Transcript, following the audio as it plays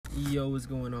Yo, what's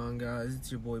going on, guys? It's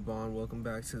your boy Bond. Welcome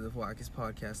back to the wackest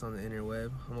podcast on the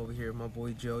interweb. I'm over here with my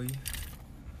boy Joey.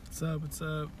 What's up? What's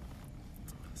up?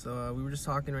 So we were just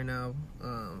talking right now.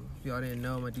 If y'all didn't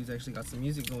know, my dude's actually got some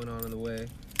music going on the way.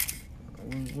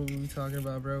 What were we talking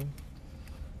about, bro?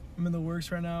 I'm in the works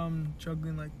right now. I'm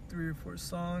juggling like 3 or 4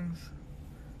 songs.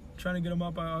 Trying to get them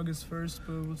out by August 1st,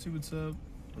 but we'll see what's up.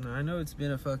 Now, I know it's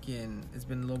been a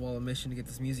low ball of mission to get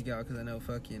this music out because I know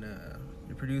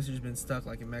the producer's been stuck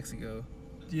like in Mexico.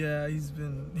 Yeah, he's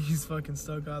fucking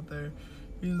stuck out there.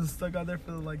 He's been stuck out there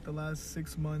for like the last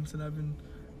 6 months, and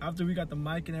after we got the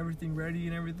mic and everything ready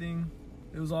and everything,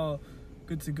 it was all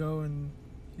good to go, and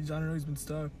I don't know, he's been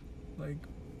stuck. Like,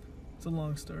 it's a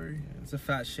long story. Yeah, it's a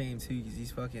fat shame too because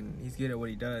he's good at what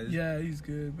he does. Yeah, he's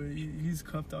good, but he's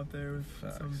cuffed out there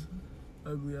with some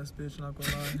ugly ass bitch, not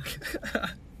gonna lie.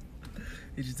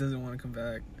 He just doesn't want to come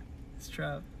back. He's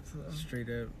trapped. So. Straight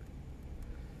up.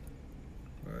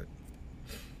 But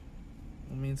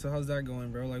I mean, so how's that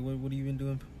going, bro? Like, what have you been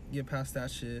doing to get past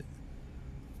that shit?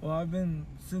 Well,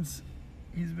 since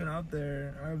he's been out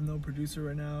there, I have no producer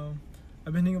right now.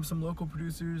 I've been hitting up some local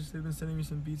producers. They've been sending me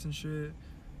some beats and shit.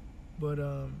 But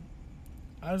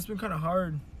it's been kind of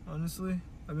hard, honestly.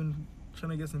 I've been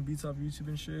trying to get some beats off YouTube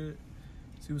and shit.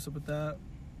 See what's up with that.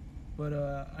 But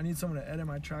I need someone to edit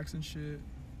my tracks and shit.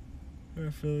 I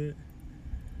feel it.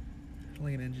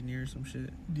 Like an engineer or some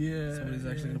shit. Yeah. Somebody's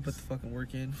actually gonna put the fucking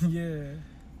work in. Yeah.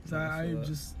 So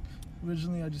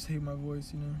originally I just hate my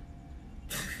voice, you know.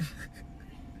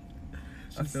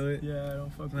 I feel it. Yeah, I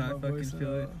don't fuck with my voice at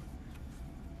all. It.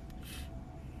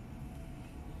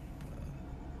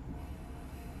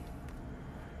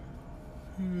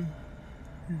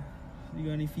 You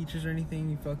got any features or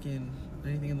anything?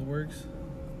 Anything in the works?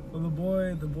 Well, the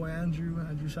boy Andrew,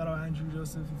 shout out Andrew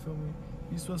Joseph, you feel me?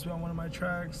 He's supposed to be on one of my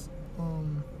tracks.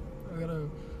 I got a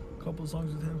couple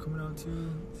songs with him coming out too.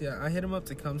 Yeah, I hit him up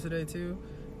to come today too.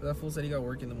 But that fool said he got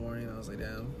work in the morning. I was like,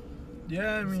 damn.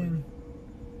 Yeah, I mean,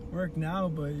 work now,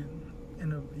 but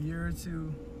in a year or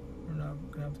two, we're not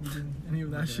gonna have to be doing any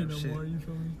of that shit no more. You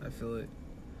feel me? I feel it.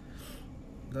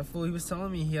 That fool, he was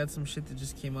telling me he had some shit that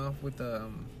just came off with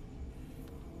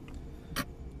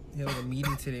he had like a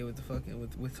meeting today with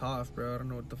with Toph, bro. I don't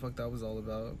know what the fuck that was all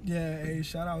about. Yeah, hey,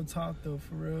 shout out Toph though,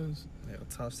 for reals. Yeah,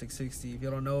 Toph 660. If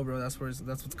you don't know, bro, that's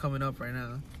what's coming up right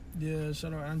now. Yeah,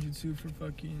 shout out Andrew too for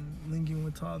fucking linking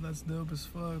with Toph. That's dope as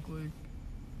fuck. Like,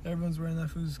 everyone's wearing that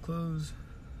fool's clothes.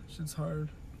 Shit's hard.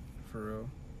 For real.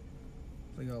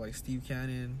 They got like Steve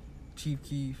Cannon, Chief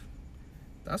Keef.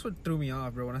 That's what threw me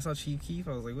off, bro. When I saw Chief Keef,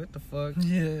 I was like, what the fuck?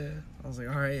 Yeah. I was like,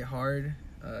 all right, hard.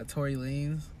 Tory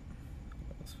Lanez.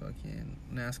 Was fucking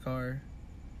NASCAR.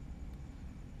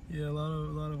 Yeah, a lot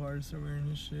of artists are wearing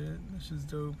this shit. This shit's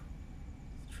dope.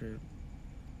 True.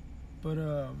 But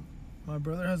my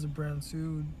brother has a brand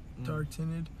too, Dark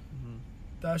Tinted. Mm-hmm.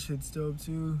 That shit's dope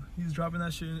too. He's dropping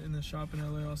that shit in the shop in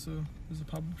LA also. There's a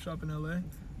pop-up shop in LA.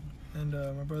 And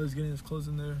my brother's getting his clothes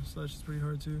in there, so that's just pretty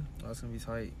hard too. Oh, that's gonna be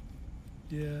tight.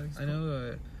 Yeah. I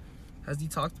know. Has he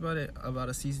talked about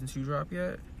a season 2 drop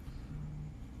yet?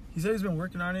 He said he's been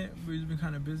working on it, but he's been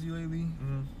kind of busy lately.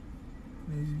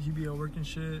 Mm-hmm. He be out working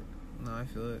shit. No, I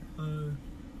feel it.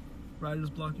 Writer's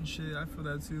block and shit. I feel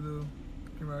that too though.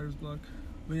 Fucking writer's block.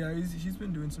 But yeah, he's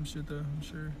been doing some shit though, I'm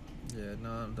sure. Yeah,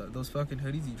 no, those fucking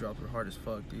hoodies he dropped were hard as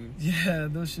fuck, dude. Yeah,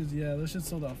 those shit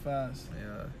sold out fast.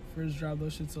 Yeah. First drop,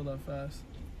 those shit sold out fast.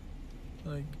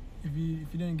 Like, if you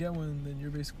didn't get one, then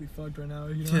you're basically fucked right now.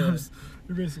 You know,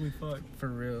 you're basically fucked. For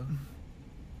real.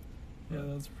 Yeah,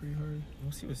 that's pretty hard.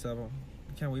 We'll see what's up.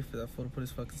 I can't wait for that fool to put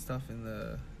his fucking stuff in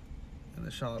the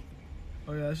shop.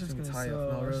 Oh yeah, that shit's gonna tie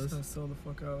sell. up That's just gonna sell the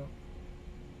fuck out.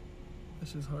 That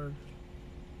shit's hard.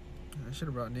 I should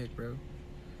have brought Nick, bro.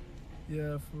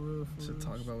 Yeah, for real. Should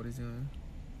talk about what he's doing.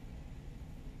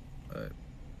 But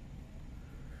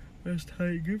that's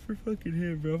tight. Good for fucking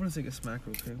him, bro. I'm gonna take a smack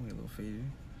real quick. I'm a little faded.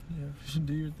 Yeah,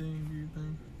 do your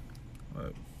thing.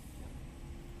 But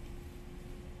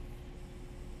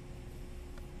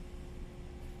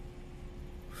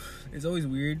it's always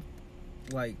weird,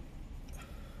 like,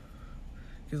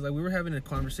 because like we were having a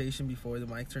conversation before the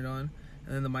mic turned on,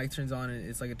 and then the mic turns on and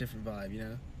it's like a different vibe, you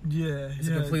know? Yeah, it's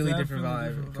a completely different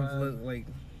vibe. Like,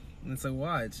 and it's like,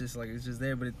 why? It's just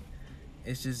there, but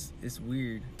it's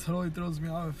weird. Totally throws me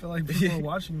off. I feel like people are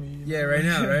watching me. You know? Yeah, right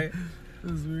now, right?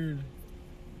 It's weird.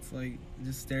 It's like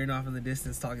just staring off in the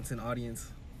distance, talking to an audience.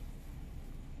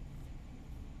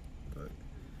 But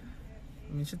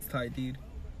I mean, shit's tight, dude.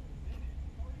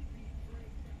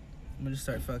 I'm gonna just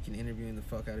start fucking interviewing the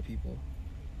fuck out of people.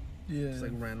 Yeah. Just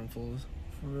like random fools.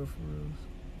 For real.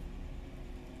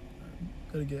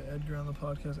 Gotta get Edgar on the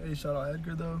podcast. Hey, shout out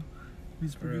Edgar though.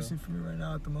 He's producing for me right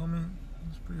now at the moment.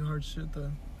 It's pretty hard shit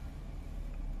though.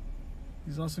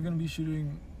 He's also gonna be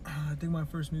shooting, I think, my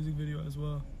first music video as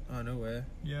well. Oh, no way.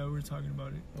 Yeah, we were talking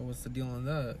about it. Well, what's the deal on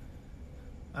that?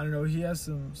 I don't know. He has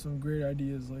some great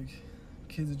ideas. Like,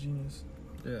 kid's a genius.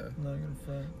 Yeah. I'm not gonna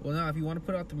front. Well, now, if you want to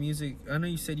put out the music, I know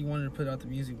you said you wanted to put out the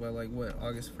music by, like, what,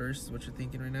 August 1st is what you're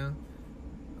thinking right now?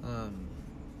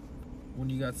 When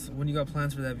you got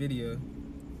plans for that video?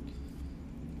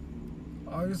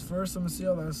 August 1st, I'm gonna see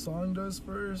how that song does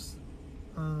first.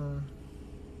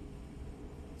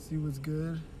 See what's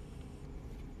good.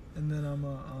 And then I'm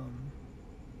gonna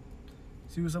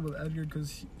see what's up with Edgar,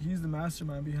 because he's the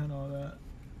mastermind behind all that.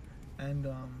 And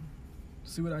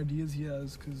see what ideas he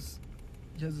has, because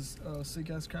he has this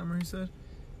sick-ass camera, he said.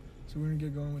 So we're gonna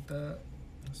get going with that.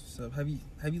 That's what's up. Have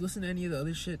you listened to any of the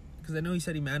other shit? Because I know he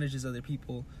said he manages other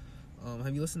people.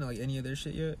 Have you listened to, like, any of their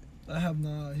shit yet? I have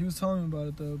not. He was telling me about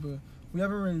it, though, but we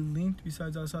haven't really linked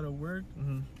besides outside of work.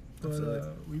 Mm-hmm.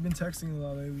 But we've been texting a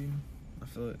lot lately. I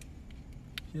feel it.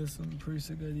 He has some pretty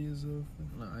sick ideas, though.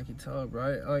 No, I can tell,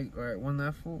 bro. Like, all right,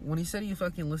 when he said he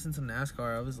fucking listened to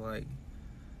NASCAR, I was like,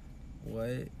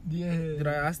 what? Yeah. Did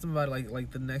I asked him about it,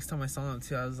 like the next time I saw him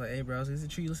too? I was like, hey, bro, I was like, is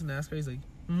it true you listen to NASCAR? He's like,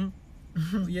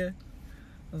 mm-hmm. Yeah.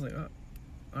 I was like, oh,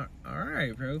 all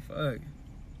right, bro. Fuck.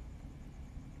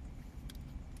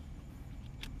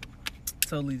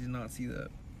 Totally did not see that.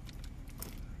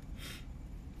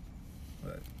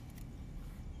 But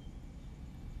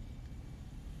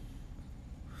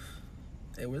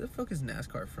hey, where the fuck is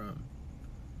NASCAR from?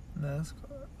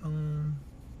 NASCAR.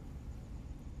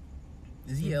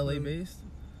 Is he LA based?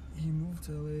 He moved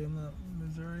to LA. I'm not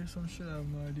Missouri or some shit. I have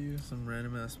no idea. Some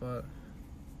random ass spot.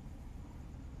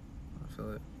 I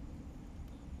feel it.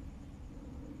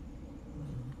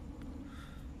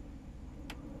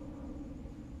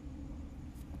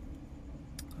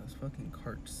 This fucking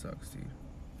cart sucks, dude.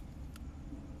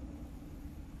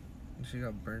 And she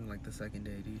got burned like the second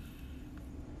day, dude.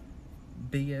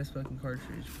 Big ass fucking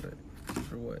cartridge, but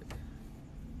for what?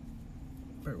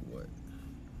 For what?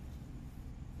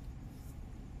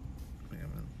 Yeah,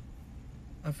 man.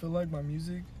 I feel like my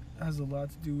music has a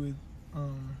lot to do with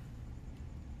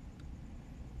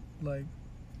like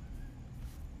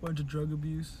a bunch of drug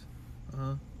abuse,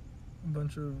 a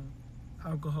bunch of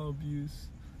alcohol abuse,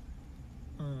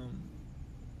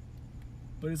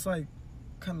 but it's like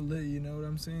kind of lit, you know what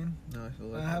I'm saying? No, I feel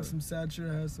like I have some sad shit,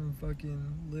 I have some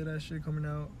fucking lit ass shit coming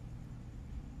out,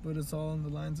 but it's all in the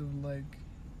lines of like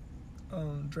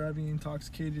driving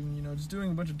intoxicated and, you know, just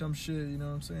doing a bunch of dumb shit, you know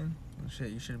what I'm saying?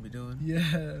 Shit you shouldn't be doing. Yeah.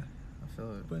 I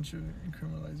feel it. Bunch of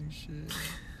criminalizing shit.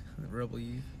 Rebel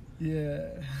youth.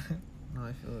 Yeah. No,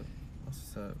 I feel it. That's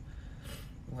what's up.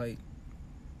 Like,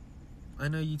 I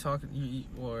know you're talking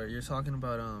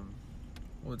about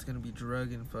what's gonna be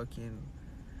drug and fucking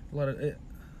a lot of it.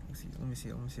 Let me see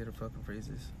how the fucking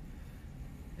phrases.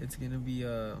 It's gonna be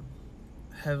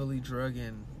heavily drug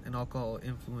and alcohol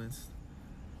influenced.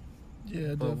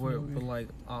 Yeah, but definitely. but like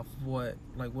off what?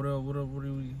 Like what do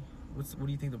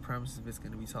you think the premise of it's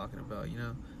gonna be talking about? You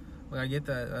know, like I get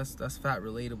that that's fat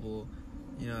relatable.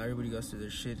 You know, everybody goes through their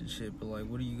shit and shit. But like,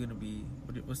 what are you gonna be?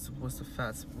 What's the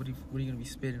fats? What are you gonna be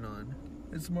spitting on?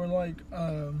 It's more like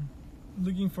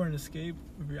looking for an escape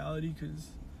of reality, because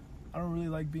I don't really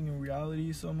like being in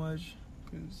reality so much,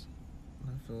 because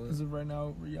as of right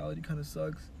now, reality kind of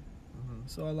sucks. Mm-hmm.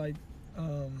 So I like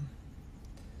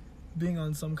being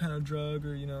on some kind of drug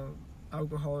or, you know,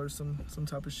 alcohol or some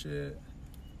type of shit.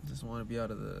 Just want to be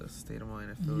out of the state of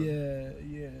mind. I feel.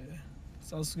 Yeah.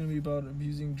 It's also gonna be about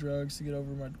abusing drugs to get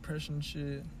over my depression and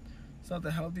shit. It's not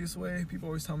the healthiest way. People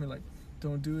always tell me like,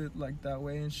 don't do it like that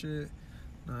way and shit.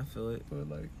 No, I feel it. But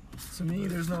like, to me,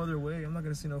 there's no other way. I'm not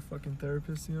gonna see no fucking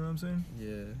therapist. You know what I'm saying?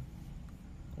 Yeah.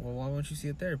 Well, why won't you see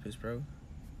a therapist, bro?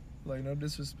 Like, no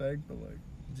disrespect, but like,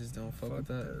 You just don't fuck with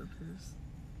that. Therapist.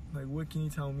 Like, what can you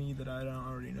tell me that I don't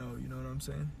already know? You know what I'm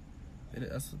saying?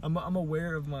 That's I'm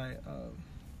aware of my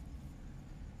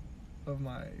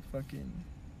fucking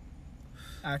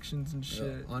actions and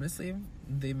shit. honestly,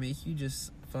 they make you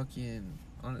just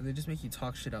they just make you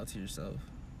talk shit out to yourself.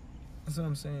 That's what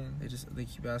I'm saying. They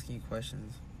keep asking you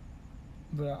questions.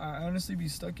 But I honestly be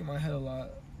stuck in my head a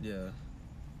lot. Yeah.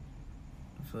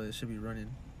 I feel like it should be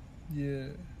running. Yeah.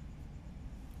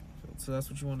 So that's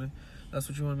what you want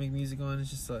to make music on. It's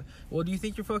just well, do you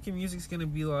think your fucking music's gonna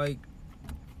be like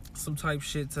some type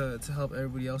shit to help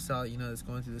everybody else out? You know, that's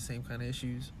going through the same kind of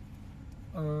issues.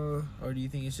 Or do you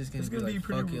think it's just gonna be like,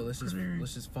 fuck it, let's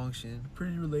just function?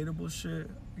 Pretty relatable shit.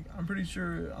 I'm pretty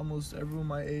sure almost everyone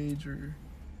my age or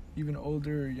even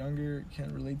older or younger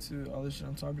can relate to all this shit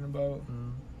I'm talking about.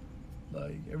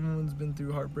 Like, everyone's been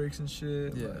through heartbreaks and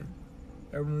shit. Yeah. Like,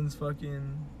 everyone's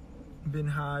fucking been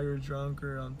high or drunk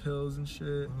or on pills and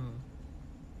shit. Mhm.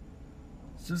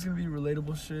 It's just gonna be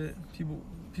relatable shit. People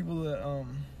that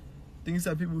things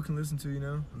that people can listen to, you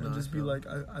know, No, and I just be feel- like,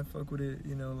 I fuck with it,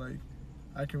 you know, like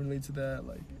I can relate to that.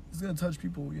 Like, it's gonna touch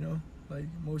people, you know, like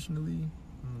emotionally.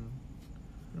 Mhm.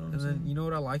 You know what And I'm then saying? you know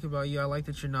what I like about you? I like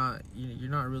that you're not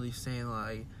really saying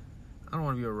like, I don't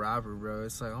want to be a rapper, bro.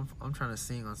 It's like I'm trying to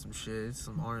sing on some shit. It's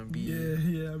some R&B.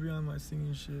 Yeah, I'll be on my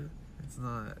singing shit. It's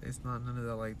not none of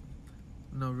that like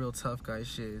no real tough guy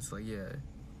shit. It's like Yeah.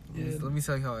 let me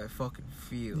tell you how I fucking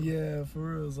feel. Yeah, for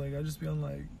real. It's like I just be on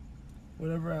like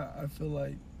whatever I feel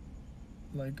like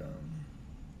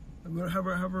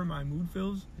however my mood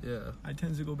feels. Yeah. I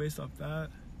tend to go based off that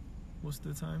most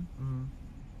of the time. Mhm.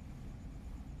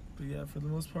 But yeah, for the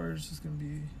most part, it's just gonna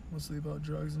be mostly about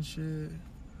drugs and shit.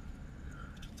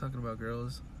 Talking about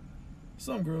girls.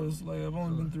 Some girls, like I've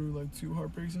only been through like 2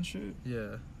 heartbreaks and shit.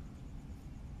 Yeah.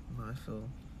 No, I feel.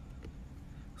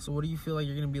 So what do you feel like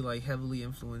you're gonna be like heavily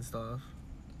influenced off?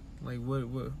 Like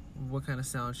what kind of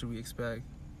sound should we expect?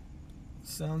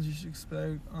 Sounds you should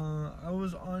expect. I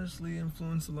was honestly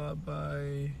influenced a lot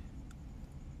by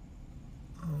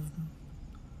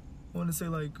I want to say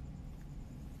like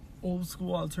old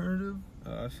school alternative,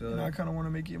 I feel and I like kind of want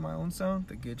to make it my own sound.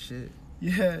 the good shit.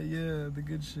 Yeah, the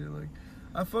good shit. Like,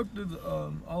 I fucked with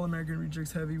All American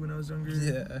Rejects heavy when I was younger.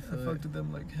 Yeah, I I feel fucked with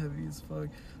them like heavy as fuck.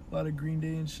 A lot of Green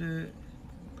Day and shit.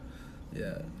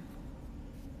 Yeah.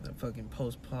 That fucking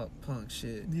post-pop punk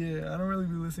shit. Yeah, I don't really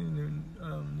be listening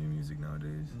to new music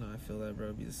nowadays. No, I feel that, bro.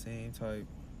 It'd be the same type.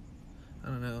 I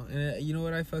don't know. And you know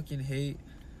what I fucking hate?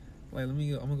 Like, I'm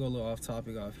gonna go a little off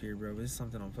topic off here, bro. But it's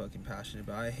something I'm fucking passionate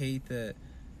about. I hate the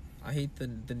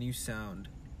new sound.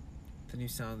 The new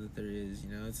sound that there is,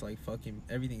 you know? It's like fucking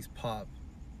everything's pop.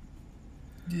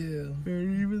 Yeah,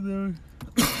 Even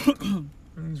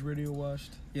everything's radio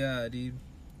washed. Yeah, dude.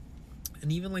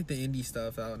 And even like the indie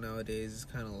stuff out nowadays is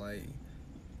kind of like,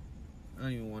 I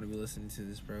don't even want to be listening to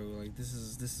this, bro. Like this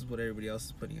is what everybody else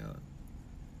is putting out.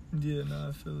 Yeah, nah,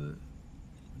 I feel it.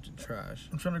 Which is trash.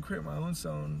 I'm trying to create my own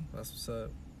sound. That's what's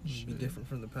up. Be Shit. different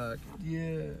from the pack.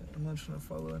 Yeah, I'm not trying to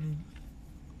follow any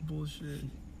bullshit.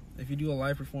 If you do a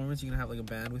live performance, you're gonna have like a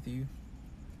band with you.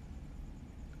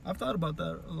 I've thought about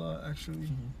that a lot, actually.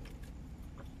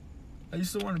 I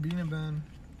used to want to be in a band.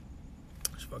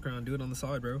 Just fuck around, do it on the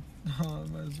side, bro.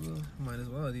 Might as well. Might as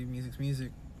well, dude. Music's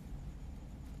music.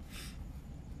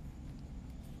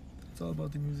 It's all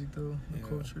about the music, though. The Yeah.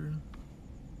 culture.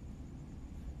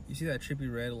 You see that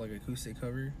Trippie Redd like acoustic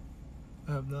cover?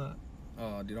 I have not.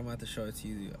 Oh, dude, I'm gonna have to show it to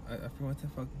you. I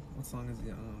forgot what song is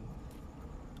it?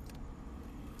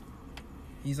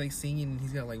 He's like singing. And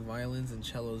he's got like violins and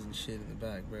cellos and shit in the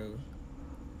back, bro.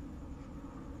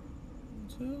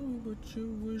 Tell me what you're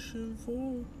wishing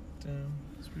for. Damn,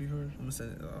 it's pretty hard. I'm gonna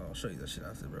send it. I'll show you that shit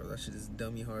after, bro. That shit is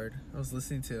dummy hard. I was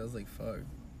listening to it. I was like, fuck.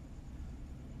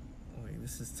 Like,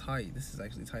 this is tight. This is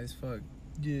actually tight as fuck.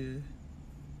 Yeah.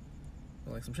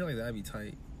 But like some shit like that'd be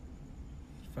tight.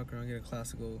 Fuck around, get a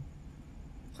classical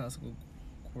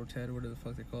quartet or whatever the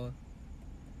fuck they're called,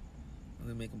 and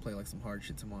then make them play like some hard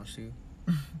shit to mosh to.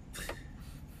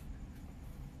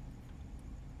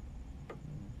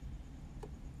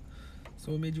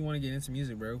 So what made you want to get into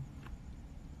music, bro?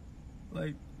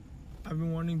 Like, I've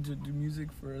been wanting to do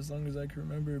music for as long as I can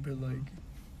remember, but like,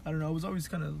 I don't know. I was always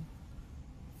kind of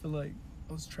feel like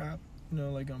I was trapped, you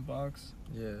know, like on box.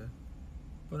 Yeah.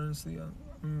 But honestly, I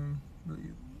don't really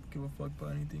give a fuck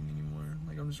about anything anymore.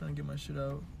 Like, I'm just trying to get my shit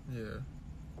out. Yeah.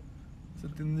 So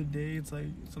at the end of the day, it's like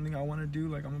something I want to do.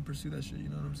 Like, I'm gonna pursue that shit. You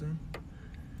know what I'm saying?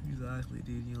 Exactly,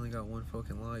 dude. You only got one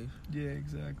fucking life. Yeah,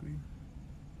 exactly.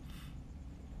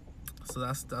 So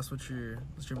that's what's your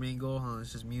main goal, huh?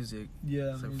 It's just music.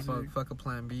 Yeah, It's like music. fuck a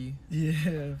plan B.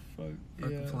 Yeah, fuck. Fuck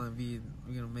Yeah. a plan B.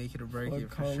 We're gonna make it or break Fuck it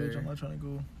for college. sure. I'm not trying to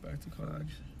go back to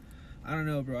college. I don't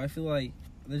know, bro. I feel like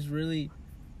there's really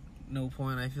no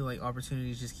point. I feel like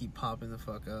opportunities just keep popping the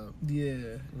fuck up,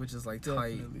 Yeah. which is like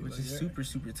Definitely. tight, which Like, is yeah. super,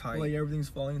 super tight. Like, everything's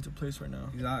falling into place right now.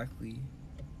 Exactly.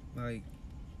 Like,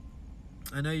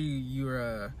 I know you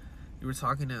were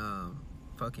talking to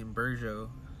fucking Burjo,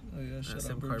 Oh yeah, shout out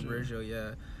Sim Card Burjo. Burjo.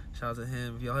 Yeah, shout out to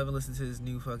him. If y'all haven't listened to his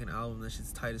new fucking album, that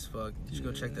shit's tight as fuck. You should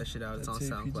go check that shit out. It's on tape he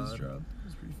just SoundCloud. dropped.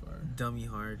 It's pretty fire. Dummy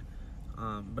hard.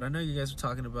 But I know you guys were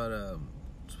talking about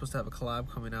supposed to have a collab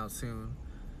coming out soon.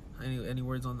 Any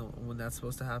words on when that's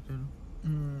supposed to happen?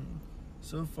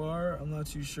 So far, I'm not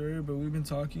too sure, but we've been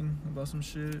talking about some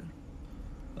shit.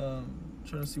 Trying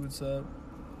to see what's up.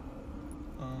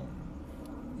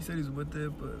 He said he's with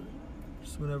it, but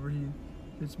just whenever he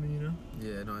hits me, you know.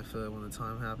 Yeah, no, I feel it when the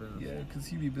time happens. Yeah, cause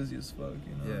he be busy as fuck,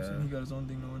 you know. What I'm Yeah. saying? He got his own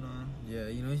thing going on. Yeah,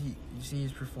 you know, you see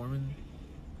he's performing.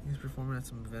 He's performing at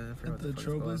some event. I forgot At what the fuck it's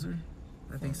called. Trailblazer.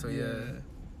 I think so. Yeah.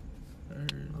 I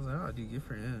heard. I was like, oh, dude, good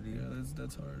for him, dude. Yeah,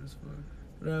 that's hard as fuck.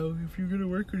 Bro, if you're gonna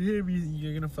work with him,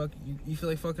 you're gonna fuck. You feel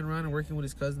like fucking around and working with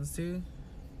his cousins too?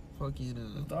 Fucking.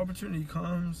 If the opportunity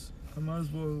comes, I might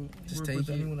as well Just work take with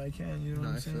it. anyone I can. You know Nah,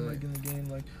 what I I'm saying? feel Like it. in the game,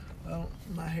 like I'm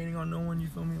not hating on no one. You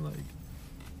feel me? Like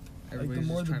Everybody's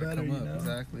more just the trying better, to come you up. know?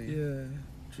 Exactly. yeah,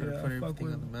 Trying to yeah, put I fuck everything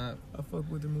with- on the map. I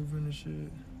fuck with the movement and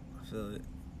shit. I feel it.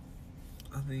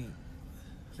 I think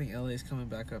LA is coming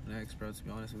back up next, bro. To be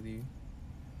honest with you,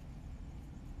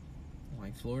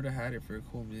 like Florida had it for a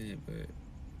cool minute, but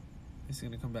it's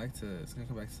gonna come back to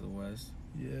the West.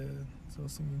 Yeah, that's what I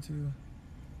was thinking too.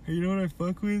 Hey, you know what I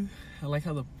fuck with? I like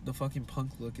how the fucking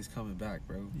punk look is coming back,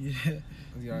 bro. Yeah.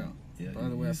 Yeah, Yeah. By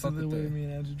the way, I you fuck said the with way the- me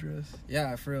and Andrew dress.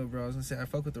 yeah, for real, bro. I was gonna say I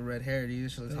fuck with the red hair, dude.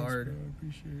 This shit looks Thanks, hard. bro. I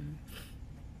appreciate it.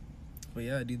 But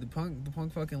yeah, dude, the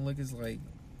punk fucking look is like,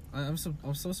 I'm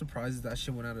so surprised that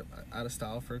shit went out of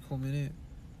style for a cool minute.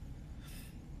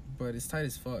 But it's tight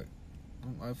as fuck.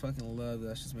 I fucking love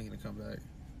that shit's making a comeback.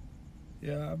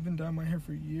 Yeah, I've been dyeing my hair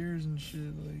for years and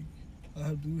shit. Like, I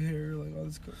had blue hair. Like, all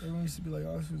this. Everyone used to be like,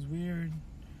 "Oh, this was weird,"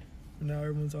 but now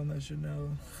everyone's on that shit now.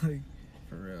 Like,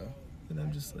 For real. and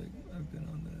I'm just like, I've been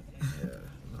on that. Yeah,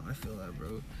 no, I feel that,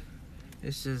 bro.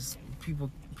 It's just people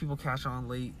catch on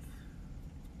late,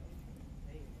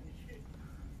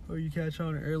 or you catch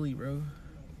on early, bro.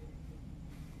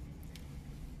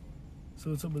 So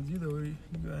what's up with you though? You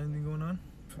got anything going on?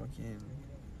 Fucking.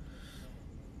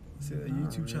 See that Not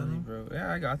YouTube really, channel? bro.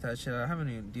 Yeah, I got that shit. I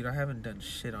haven't done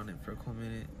shit on it for a cool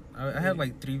minute. I had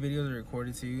like 3 videos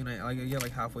recorded too, and I get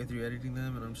like halfway through editing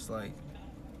them, and I'm just like,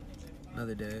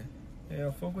 another day. Yeah,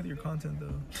 fuck with your content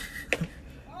though.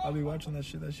 I'll be watching that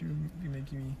shit. That shit be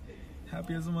making me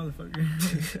happy as a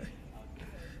motherfucker.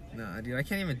 Nah, dude, I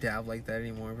can't even dab like that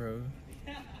anymore, bro.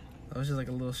 That was just like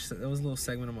that was a little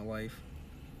segment of my life.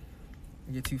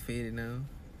 I get too faded now.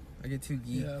 I get too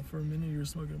geek. Yeah, for a minute you were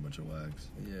smoking a bunch of wax.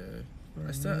 Yeah. For a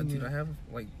I still, dude, minute. I have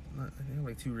like, I have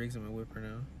like 2 rigs in my whipper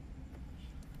now.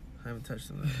 I haven't touched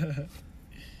them. Though.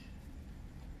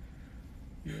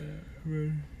 Yeah,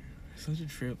 right. Such a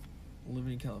trip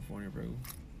living in California, bro.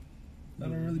 I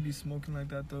don't really be smoking like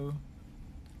that though.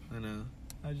 I know.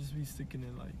 I just be sticking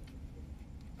in like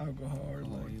alcohol or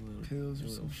Oh, like you little- pills you or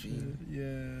little some shit. fiend.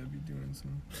 Yeah, I be doing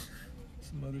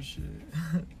some other shit.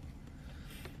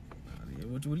 Yeah,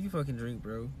 what do you fucking drink,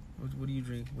 bro? What do you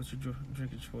drink? What's your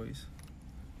drink of choice?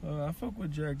 I fuck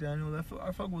with Jack Daniels.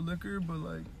 I fuck with liquor, but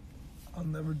like I'll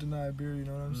never deny a beer. You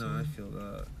know what I'm No, saying? I feel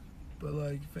that. But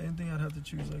like if anything, I'd have to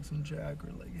choose like some Jack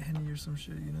or like Henny or some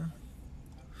shit. You know?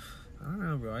 I don't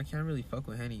know, bro. I can't really fuck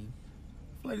with Henny.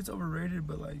 I feel like it's overrated,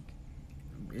 but like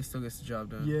It still gets the job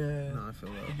done. yeah, No, I feel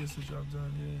it that. gets the job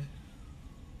done.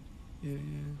 Yeah.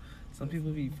 Some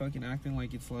people be fucking acting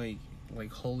like it's like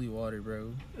holy water,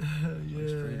 bro. Yeah. Like,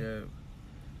 straight up.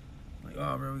 Like,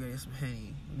 oh, bro, we gotta get some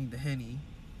Henny. We need the Henny.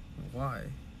 Like, why?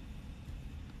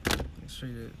 Like,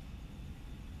 straight up.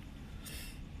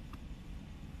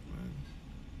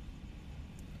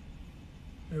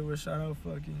 Hey, well, shout out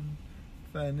fucking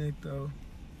Fat Nick though.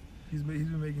 He's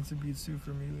been making some beats too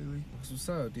for me lately. That's what's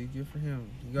up, dude. Good for him.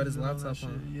 You got He's his been on that laptop shit.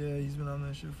 on. Yeah, he's been on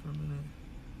that shit for a minute.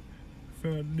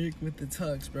 Fat Nick with the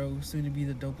tux, bro. Soon to be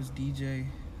the dopest DJ.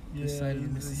 Yeah, This side of the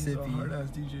he's Mississippi. a hard ass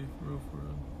DJ for real, for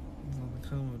real. He's on the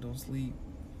come up. Don't sleep.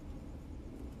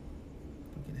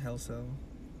 Fucking hell cell.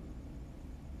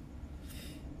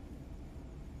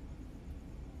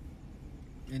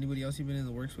 Anybody else you been in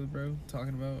the works with, bro?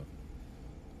 Talking about?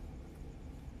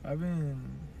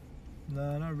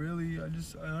 Nah, not really.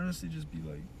 I honestly just be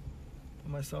like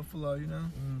by myself a lot, you know.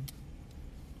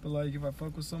 But like if I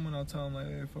fuck with someone, I'll tell them like,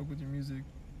 hey, fuck with your music.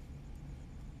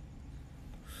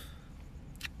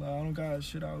 Like I don't got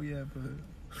shit out yet,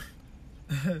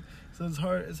 but so it's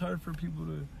hard. It's hard for people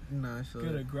to Nah, I feel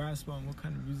get a it. grasp on what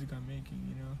kind of music I'm making,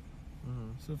 you know.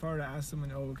 So if I were to ask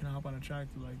someone, oh, can I hop on a track?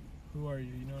 They're like, who are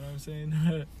you? You know what I'm saying?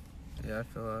 Yeah, I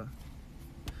feel that.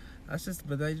 That's just,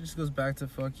 but that just goes back to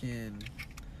fucking,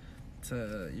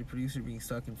 to your producer being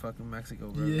stuck in fucking Mexico,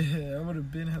 bro. Yeah, I would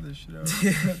have been had this shit out.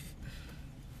 Yeah.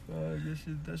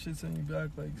 That shit sent me back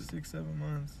like 6-7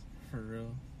 months. For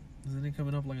real. Isn't it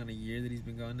coming up like on a year that he's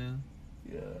been gone now?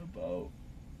 Yeah,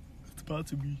 it's about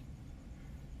to be.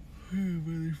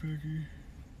 Motherfucker.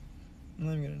 I'm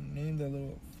not even gonna name that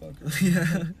little fucker.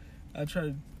 Yeah. I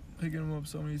tried picking him up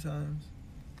so many times,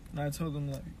 and I told him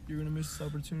like, you're gonna miss this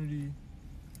opportunity.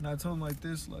 And I told him like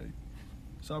this, like,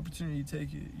 It's an opportunity,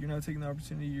 take it. You're not taking the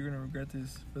opportunity, you're gonna regret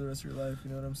this for the rest of your life.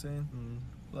 You know what I'm saying?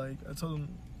 Like, I told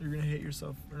him, you're gonna hate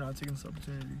yourself for not taking this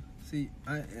opportunity. See,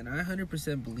 I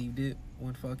 100% believed it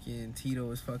when fucking Tito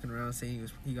was fucking around saying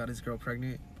he got his girl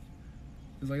pregnant.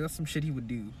 It was like, that's some shit he would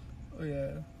do. Oh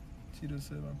yeah, Tito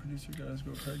said my producer got his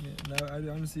girl pregnant, and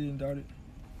I honestly didn't doubt it.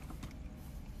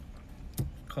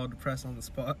 Called the press on the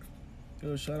spot.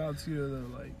 Yo, shout out Tito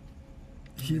though, like,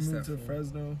 I he miss moved that to fool.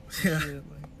 Fresno. Yeah. Shit,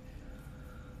 like,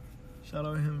 shout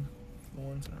out him for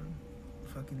one time.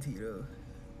 Fucking Tito.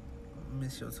 I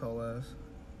miss your tall ass.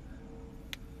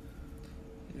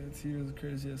 Yeah, Tito's a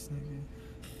crazy ass nigga.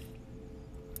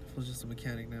 Was just a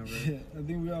mechanic now, bro. Yeah, I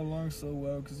think we got along so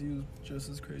well because he was just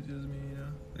as crazy as me, you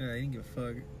know? Yeah, he didn't give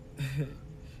a fuck.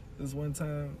 This one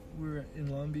time we were in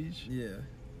Long Beach Yeah.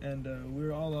 and we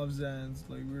were all off Zans,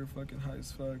 like we were fucking high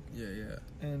as fuck. Yeah, yeah.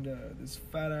 And this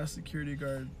fat ass security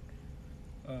guard,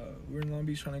 we were in Long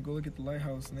Beach trying to go look at the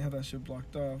lighthouse and they have that shit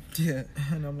blocked off. Yeah.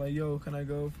 And I'm like, yo, can I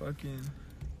go fucking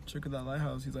check out that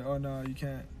lighthouse? He's like, oh no, you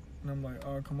can't. And I'm like,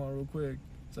 oh, come on real quick.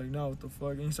 He's like, no, what the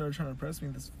fuck? And he started trying to press me.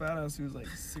 This fat ass, he was like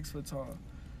 6 foot tall.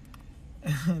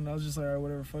 And I was just like, all right,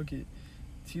 whatever, fuck it.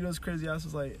 Tito's crazy ass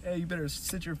was like, hey, you better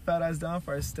sit your fat ass down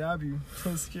before I stab you.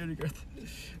 So security guard.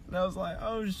 And I was like,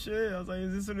 oh shit. I was like,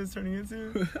 is this what it's turning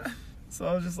into? So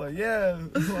I was just like, yeah.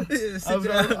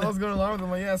 I was going along with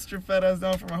him. Like, yeah, sit your fat ass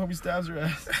down for I hope he stabs your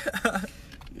ass.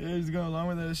 Yeah, he's going along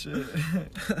with that shit.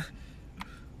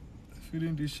 We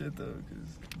didn't do shit though,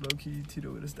 because low-key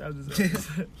Tito would have stabbed his ass.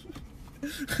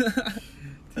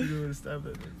 Tito would have stabbed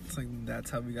that nigga. It's like,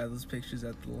 that's how we got those pictures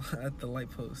at the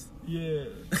light post. Yeah,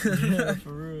 yeah,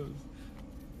 for real.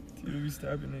 Tito be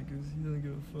stabbing niggas. He doesn't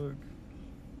give a fuck.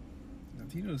 No,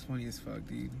 Tito's funny as fuck,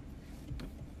 dude.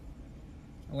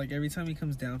 Like, every time he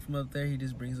comes down from up there, he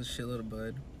just brings a shitload of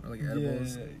bud. Or, like,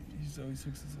 edibles. Yeah, he's always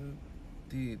hooks us up.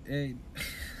 Dude, hey.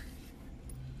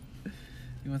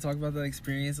 You want to talk about that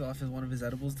experience off one of his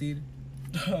edibles, dude?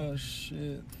 Oh,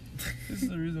 shit. This is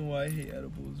the reason why I hate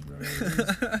edibles, bro.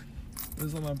 It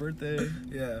was on my birthday.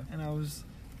 Yeah. And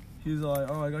he was like,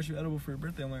 oh, I got you edible for your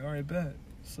birthday. I'm like, all right, bet.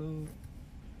 So,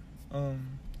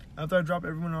 after I drop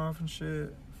everyone off and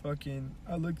shit,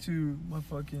 I look to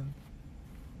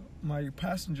my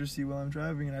passenger seat while I'm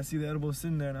driving, and I see the edible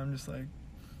sitting there, and I'm just like,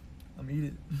 I'm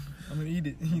gonna eat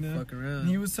it, you know? Fuck around. And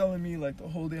he was telling me, like, the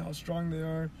whole day how strong they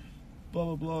are, blah,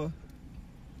 blah, blah.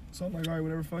 So I'm like, all right,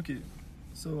 whatever, fuck it.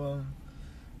 So,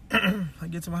 I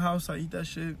get to my house, I eat that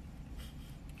shit,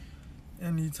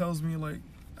 and he tells me, like,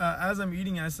 as I'm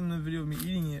eating it, I sent him a video of me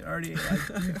eating it. I already ate, like,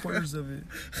 3/4 of it.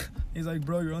 He's like,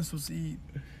 bro, you're only supposed to eat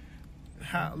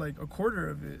like a quarter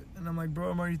of it. And I'm like, bro,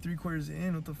 I'm already 3/4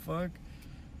 in, what the fuck?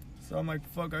 So I'm like,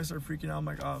 fuck, I start freaking out. I'm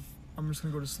like, I'm just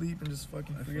gonna go to sleep and just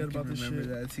fucking forget about this shit. I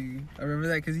remember that too. I remember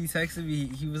that because he texted me.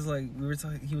 He was like,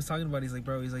 he was talking about it. He's like,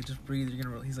 bro, he's like, just breathe.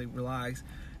 He's like, relax.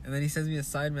 And then he sends me a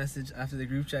side message after the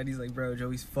group chat. He's like, bro,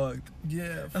 Joey's fucked.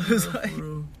 Yeah, I was like, for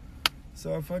real.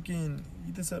 So I fucking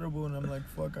eat this edible and I'm like,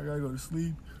 fuck, I gotta go to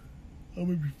sleep. I'm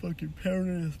gonna be fucking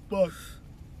paranoid as fuck.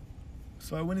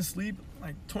 So I went to sleep.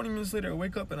 Like 20 minutes later, I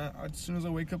wake up and as soon as I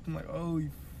wake up, I'm like,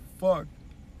 holy fuck.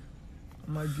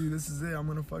 I'm like, dude, this is it. I'm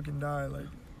gonna fucking die. Like,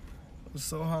 I was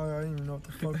so high, I didn't even know what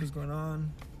the fuck was going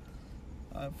on.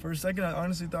 For a second, I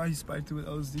honestly thought he spiked it with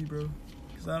LSD, bro.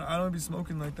 Because I don't be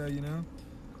smoking like that, you know?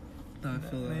 No, I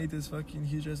feel and that. I ate this fucking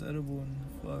huge ass edible and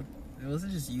fuck. It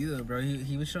wasn't just you though, bro.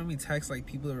 He was showing me texts like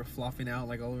people that were flopping out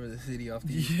like all over the city off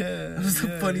the. Yeah, that was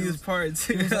the funniest part.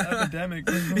 Too. It was an epidemic.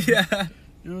 Bro. Yeah.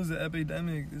 It was an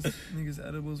epidemic. This nigga's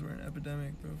edibles were an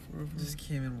epidemic, bro. For real. Just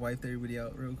came and wiped everybody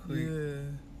out real quick. Yeah.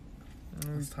 I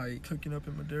know It's he's tight. cooking up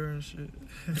in Madeira and shit.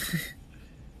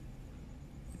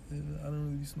 Yeah, I don't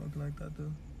really be smoking like that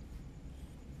though.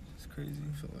 It's crazy.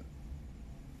 I feel it.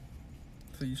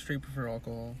 So you straight prefer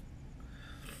alcohol?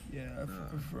 Yeah, I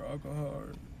prefer alcohol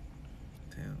or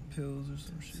Damn. pills or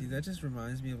some shit. See, that just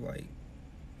reminds me of like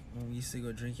when we used to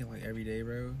go drinking like every day,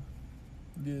 bro.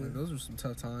 Yeah. Like those were some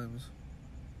tough times.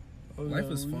 Oh, life yeah,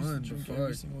 was we fun, used to but drink every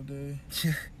fuck. single day.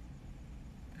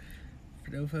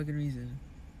 For no fucking reason.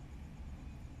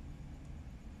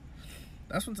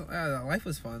 That's when life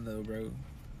was fun though, bro.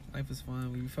 Life was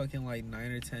fun. We were fucking like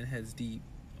 9 or 10 heads deep.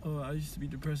 Oh, I used to be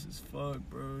depressed as fuck,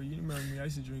 bro. You remember me? I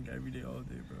used to drink every day, all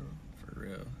day, bro. For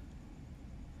real.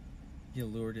 Get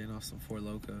lured in off some Four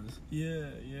Locos. Yeah.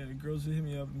 The girls would hit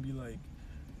me up and be like,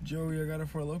 Joey, I got a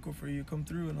Four Loco for you. Come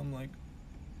through. And I'm like,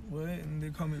 what? And they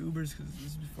call me Ubers because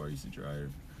this is before I used to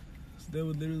drive. So they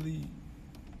would literally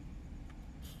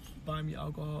buy me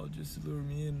alcohol just to lure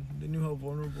me in. They knew how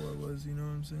vulnerable I was, you know what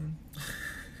I'm saying?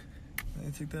 And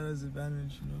they took that as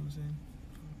advantage, you know what I'm saying?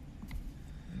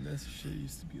 And that shit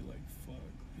used to be like,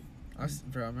 fuck.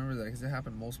 Bro, I remember that because it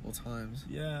happened multiple times.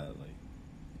 Yeah,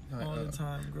 like all the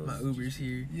time. Girls My Uber's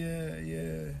here. Yeah,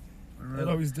 yeah. Remember I'd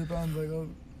always dip out and be like, oh.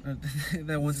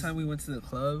 that one time we went to the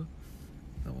club,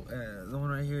 the one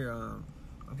right here.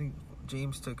 I think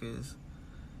James took his,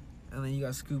 and then you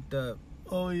got scooped up.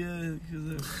 Oh yeah, because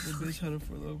the bitch had a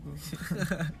Four Loko.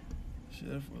 She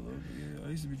had a Four Loko. Yeah, I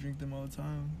used to be drinking them all the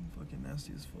time. Fucking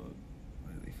nasty as fuck.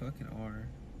 Like, they fucking are.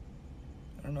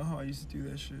 I don't know how I used to do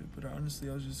that shit, but honestly,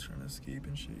 I was just trying to escape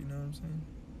and shit. You know what I'm saying?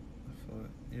 I feel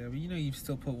it. Yeah, but you know you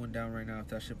still put one down right now if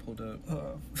that shit pulled up.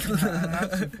 I'd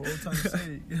have to for old time's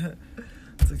sake.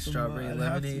 It's like strawberry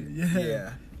lemonade.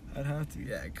 Yeah. I'd have to.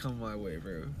 Yeah, come my way,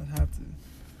 bro. I'd have to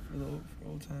for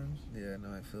old times. Yeah,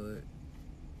 no, I feel it.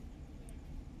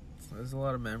 So there's a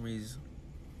lot of memories,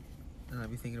 and I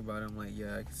be thinking about it. I'm like,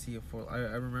 yeah, I can see I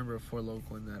remember a Four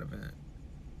Loko in that event,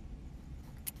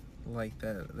 like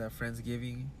that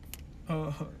Friendsgiving.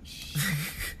 Oh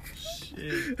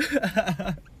shit!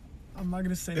 I'm not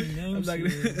gonna say any names. I'm not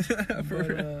gonna.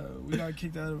 But we got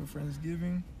kicked out of a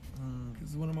Friendsgiving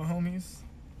because one of my homies.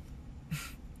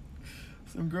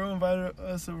 Some girl invited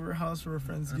us over her house for a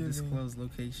Friendsgiving. Undisclosed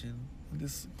location.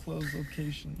 Undisclosed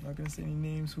location. Not gonna say any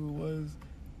names, who it was,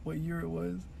 what year it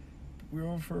was. We were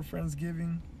over for a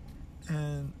Friendsgiving,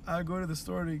 and I go to the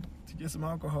store to get some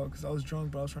alcohol because I was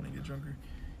drunk, but I was trying to get drunker.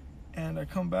 And I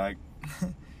come back,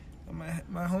 and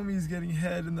my homie's getting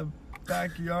head in the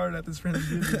backyard at this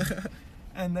Friendsgiving.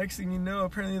 And next thing you know,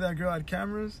 apparently that girl had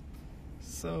cameras,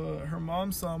 so her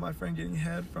mom saw my friend getting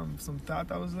head from some thought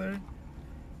that was there.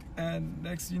 And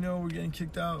next thing you know, we're getting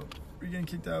kicked out. We got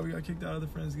kicked out of the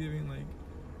Friendsgiving like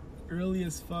early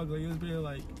as fuck. Like it was barely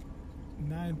like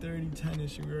 9:30,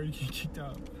 10ish, and we were already getting kicked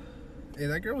out. Hey,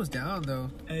 that girl was down though.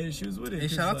 Hey, she was with it. Hey,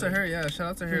 shout out to her. Yeah, shout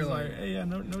out to her. Like, hey, yeah,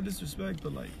 no disrespect,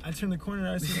 but like, I turned the corner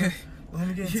and I see the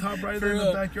homie getting top right there in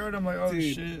the backyard. I'm like, oh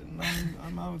dude. Shit,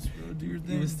 I'm out, bro. Do your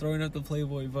thing. He was throwing up the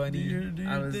Playboy bunny. Do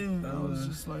your thing. I was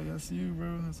just like, that's you,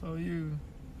 bro. That's all you.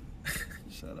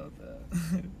 Shout out that.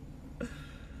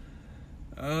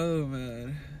 Oh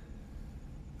man.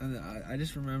 And I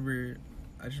just remember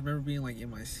being like in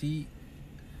my seat,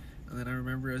 and then I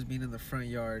remember us being in the front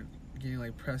yard getting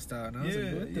like pressed out, and I was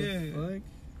like, what the fuck?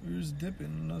 We were just dipping,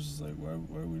 and I was just like, why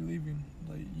are we leaving?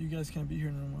 Like, you guys can't be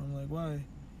here no more. I'm like, why?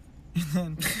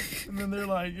 And then they're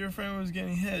like, your friend was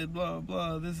getting hit, blah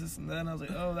blah, this and that. And I was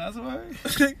like, oh, that's why.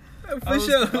 I was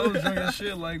drunk as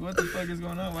shit. Like, what the fuck is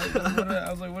going on? I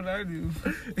was like, what did I do?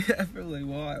 Yeah, I feel like,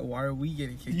 why are we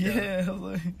getting kicked out? Yeah, I was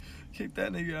like, kick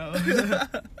that nigga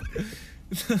out.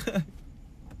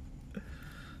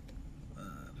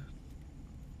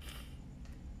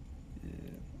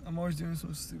 I'm always doing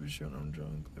some stupid shit when I'm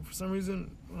drunk. Like, for some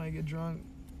reason, when I get drunk,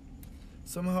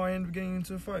 somehow I end up getting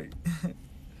into a fight.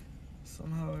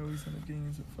 Somehow I always end up getting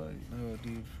into a fight. Oh,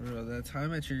 dude, for real. That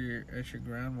time at your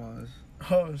grandma's.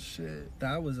 Oh, shit.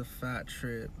 That was a fat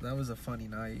trip. That was a funny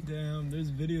night. Damn,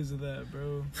 there's videos of that,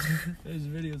 bro. There's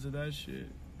videos of that shit.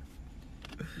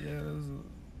 Yeah, that was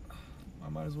I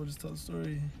might as well just tell the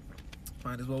story.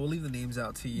 Might as well. We'll leave the names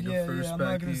out too, you know, yeah, for respect. I'm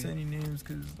not going to say any names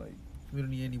because, like, we don't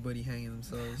need anybody hanging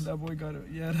themselves. That boy got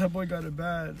it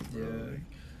bad, bro. Yeah. Like,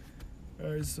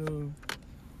 alright, so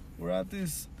we're at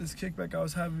this kickback I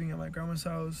was having at my grandma's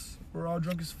house. We're all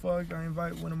drunk as fuck. I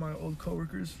invite one of my old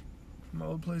coworkers from my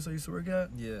old place I used to work at.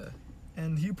 Yeah.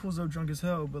 And he pulls up drunk as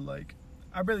hell, but like,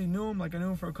 I barely knew him. Like, I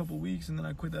knew him for a couple weeks, and then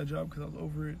I quit that job because I was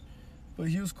over it. But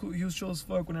he was cool. He was chill as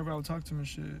fuck whenever I would talk to him and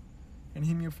shit. And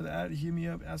he hit me up for the Addy. He hit me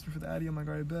up, asked me for the Addy. I'm like,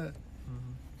 alright, bet.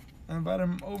 I invited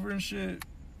him over and shit.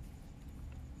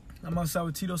 I'm outside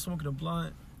with Tito smoking a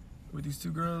blunt with these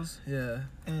two girls. Yeah.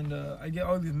 And I get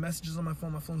all these messages on my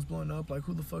phone. My phone's blowing up. Like,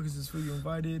 who the fuck is this fool you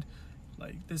invited?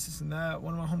 Like, this and that.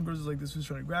 One of my homegirls is like, this fool's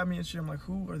trying to grab me and shit. I'm like,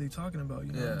 who are they talking about?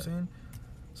 You know what I'm saying?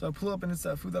 So I pull up and it's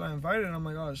that food that I invited. And I'm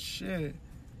like, oh, shit.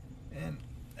 And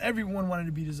everyone wanted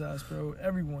to beat his ass, bro.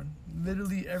 Everyone.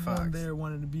 Literally everyone there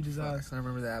wanted to beat his ass. I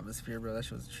remember the atmosphere, bro. That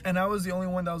shit was... And I was the only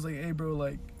one that was like, hey, bro,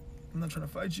 like, I'm not trying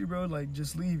to fight you, bro. Like,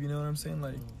 just leave. You know what I'm saying?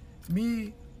 Like,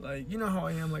 me... Like, you know how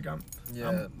I am, like, I'm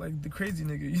like the crazy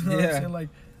nigga, you know what I'm saying? Like,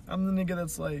 I'm the nigga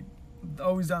that's, like,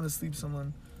 always down to sleep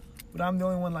someone. But I'm the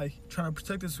only one, like, trying to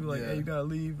protect this fool, like, hey, you gotta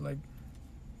leave. Like,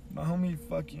 my homie,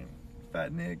 fucking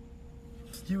Fat Nick,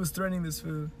 he was threatening this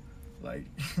fool. Like,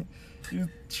 he was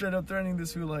straight up threatening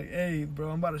this fool, like, hey,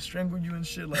 bro, I'm about to strangle you and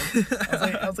shit. Like,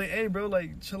 I was like, hey, bro,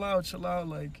 like, chill out,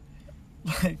 like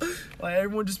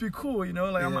everyone just be cool, you know.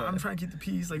 Like I'm trying to keep the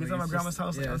peace. Like it's at my grandma's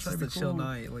house. Like I'm trying to be cool. Chill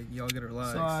night. Like y'all gotta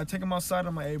relax. So I take him outside.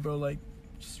 I'm like, hey, bro, like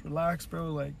just relax,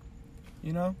 bro. Like,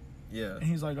 you know. Yeah. And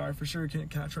he's like, all right, for sure. Can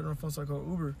I charge my phone so I call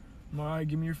Uber? I'm like, all right,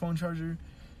 give me your phone charger.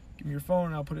 give me your phone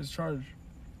and I'll put his charge.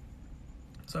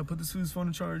 So I put this fool's phone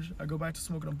in charge. I go back to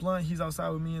smoking a blunt. He's outside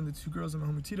with me and the 2 girls and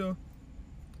my homie Tito.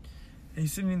 And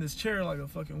he's sitting in this chair like a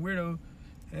fucking weirdo.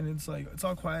 And it's like, it's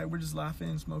all quiet. We're just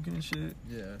laughing, smoking and shit.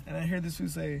 Yeah. And I hear this fool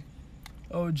say,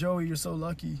 "Oh, Joey, you're so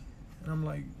lucky." And I'm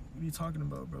like, "What are you talking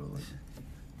about, bro?" Like,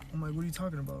 I'm like, "What are you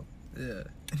talking about?" Yeah.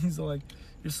 And he's like,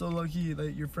 "You're so lucky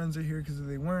that your friends are here, because if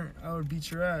they weren't, I would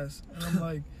beat your ass." And I'm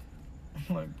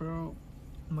like, bro,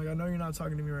 I know you're not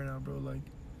talking to me right now, bro.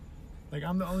 Like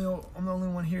I'm the only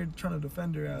one here trying to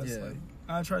defend her ass. Yeah. Like,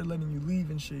 I tried letting you leave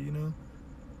and shit, you know.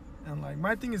 And like,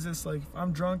 my thing is this: like, if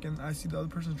I'm drunk and I see the other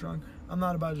person's drunk, I'm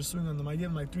not about to just swing on them. I give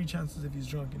him like 3 chances if he's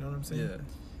drunk. You know what I'm saying? Yeah.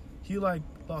 He like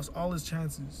lost all his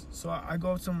chances. So I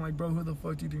go up to him like, "Bro, who the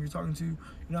fuck do you think you're talking to? You're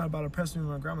not about to press me in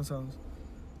my grandma's house."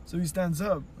 So he stands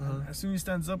up. Uh-huh. As soon as he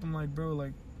stands up, I'm like, "Bro,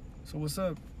 like, so what's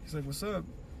up?" He's like, "What's up?"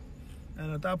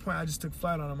 And at that point, I just took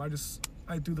flight on him.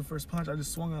 I threw the first punch. I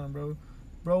just swung on him, bro.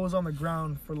 Bro was on the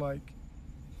ground for like,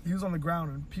 he was on the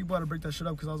ground, and people had to break that shit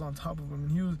up because I was on top of him.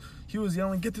 And he was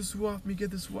yelling, "Get this fool off me! Get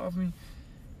this fool off me!"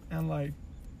 And like,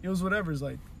 it was whatever's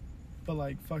like, but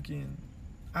like fucking,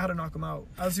 I had to knock him out.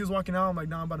 As he was walking out, I'm like,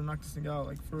 "Nah, I'm about to knock this thing out."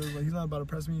 Like, for real, like, he's not about to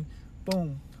press me.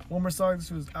 Boom, one more song,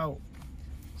 this was out.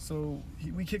 So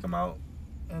we kick him out,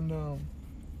 and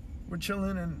we're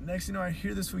chilling. And next thing you know, I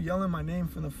hear this fool yelling my name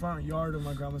from the front yard of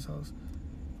my grandma's house.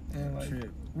 And like,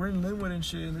 we're in Linwood and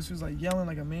shit, and this was like yelling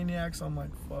like a maniac. So I'm like,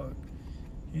 fuck.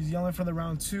 He's yelling for the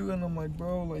round 2, and I'm like,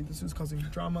 bro, like, this was causing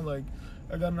drama. Like,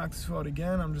 I gotta knock this fool out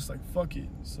again. I'm just like, fuck it.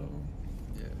 So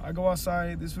Yeah. I go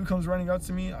outside. This fool comes running up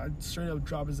to me. I straight up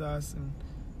drop his ass, and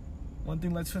one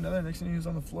thing led to another. Next thing he was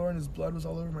on the floor, and his blood was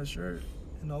all over my shirt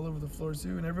and all over the floor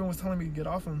too. And everyone was telling me to get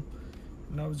off him,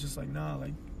 and I was just like, nah,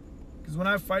 like, because when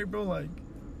I fight, bro, like,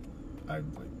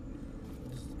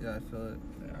 Yeah, I feel it.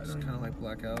 I It's don't kind of even- like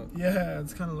blackout. yeah,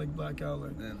 it's kind of like blackout,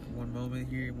 like. And one moment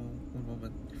here, one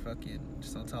moment you're fucking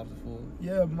just on top of the fool.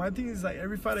 Yeah, but my thing is like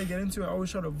every fight I get into, I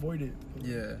always try to avoid it.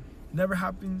 Yeah. Never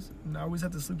happens, and I always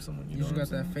have to sleep with someone. You know just what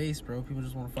got I'm that saying? face, bro. People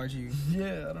just want to fight you.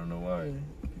 Yeah, I don't know why.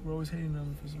 People are always hating on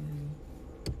me for some reason.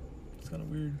 It's kind of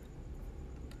weird.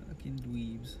 Fucking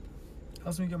dweebs.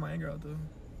 Helps me get my anger out though.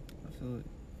 I feel it.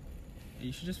 Yeah,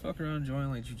 you should just fuck around and join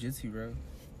like jujitsu, bro.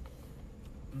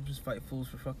 And just fight fools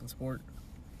for fucking sport.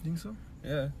 Think so?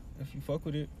 Yeah, if you fuck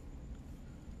with it.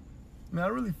 I mean, I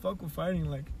don't really fuck with fighting.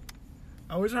 Like,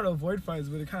 I always try to avoid fights,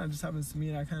 but it kind of just happens to me,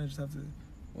 and I kind of just have to.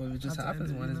 Well, if it just Have to happens,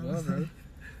 end it, might you as know? well, bro.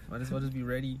 Might as well just be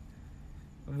ready.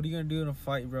 What are you gonna do in a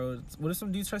fight, bro? What if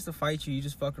some dude tries to fight you? You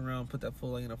just fuck around, put that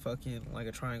fool like in a fucking like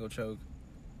a triangle choke.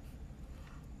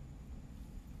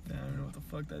 Yeah, I don't know what the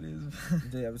fuck that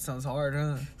is. Yeah, it sounds hard,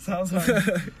 huh? Sounds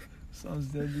hard. Sounds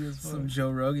deadly as fuck. Some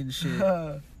Joe Rogan shit.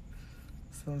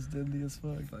 Sounds deadly as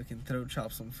fuck. Fucking throat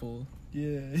chop some fool.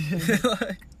 Yeah.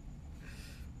 Like,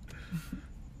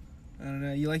 I don't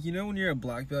know. You know when you're a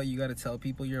black belt, you gotta tell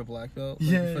people you're a black belt. Like,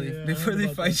 Yeah, before yeah, I before heard they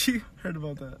about fight that. you. Heard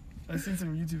about that. I've seen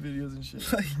some YouTube videos and shit.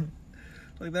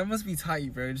 Like that must be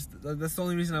tight, bro. That's the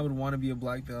only reason I would want to be a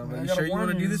black belt. Man, Like, I you gotta sure you warn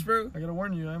want to do you. this, bro? I gotta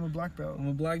warn you, I'm a black belt. I'm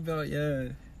a black belt, yeah.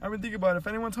 I've been thinking about it. If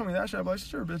anyone told me that shit, I'd be like,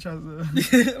 sure,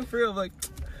 bitch. For real, like,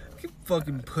 you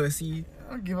fucking pussy.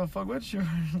 I don't give a fuck what you.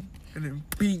 And then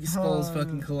big skulls Oh,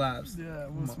 fucking yeah. collapsed. Yeah,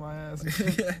 what's my ass?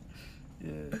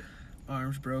 Yeah.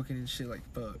 Arms broken and shit, like,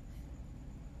 fuck.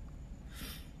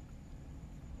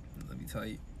 Let me tell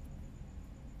you.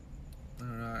 I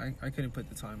don't know, I couldn't put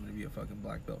the time to be a fucking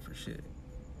black belt for shit.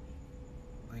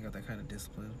 I ain't got that kind of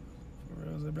discipline. For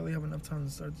real, I barely have enough time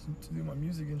to start to do my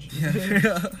music and shit. Yeah,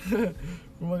 for real.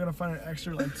 Where am I gonna find an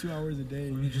extra like 2 hours a day?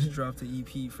 Let me just drop the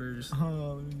EP first.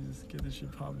 Oh, let me just get this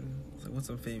shit popping. It's like, what's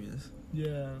up, famous?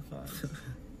 Yeah, facts.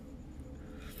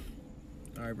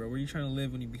 Alright, bro, where you trying to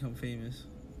live when you become famous?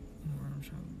 Where I'm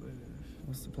trying to live.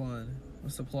 What's the plan?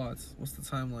 What's the plots? What's the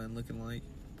timeline looking like?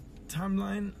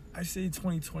 Timeline, I say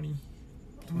 2020.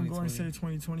 I'm going to 2020. say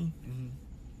 2020 Mm-hmm.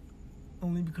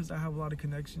 only because I have a lot of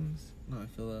connections. No, I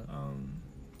feel that.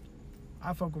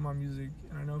 I fuck with my music,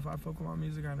 and I know if I fuck with my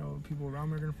music, I know people around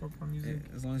me are gonna fuck with my music.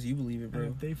 Hey, as long as you believe it, And bro.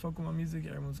 if they fuck with my music,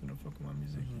 everyone's gonna fuck with my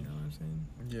music. Mhm. You know what I'm saying?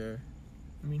 Yeah,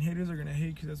 I mean, haters are gonna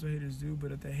hate because that's what haters do.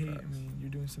 But if they hate, I Facts. mean, you're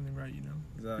doing something right. You know,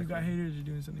 exactly. you got haters, you're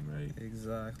doing something right.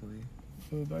 Exactly.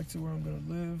 So back to where I'm gonna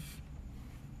live,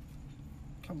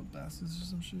 Calabasas or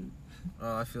some shit.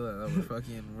 Oh, I feel that. We're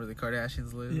fucking where the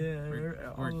Kardashians live. Yeah, Where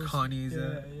Kanye's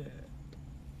at.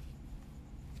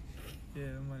 Yeah,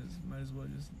 might as well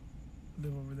just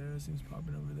live over there. It seems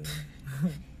popping over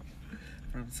there.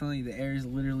 I'm telling you, the air is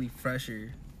literally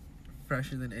fresher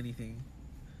than anything.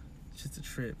 It's just a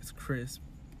trip. It's crisp.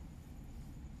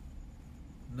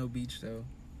 No beach though.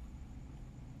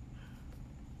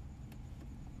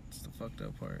 fucked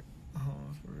up part. Oh,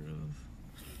 for real.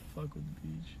 Fuck with the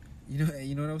beach. You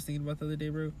know what I was thinking about the other day,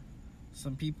 bro?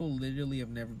 Some people literally have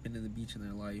never been to the beach in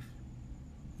their life.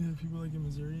 Yeah, people like in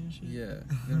Missouri and shit. Yeah,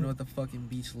 they don't know what the fucking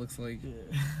beach looks like.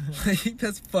 Yeah. Like,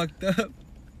 that's fucked up.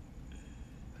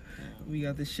 We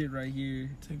got this shit right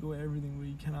here. Take away everything, but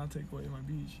you cannot take away my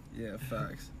beach. Yeah,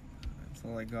 facts. It's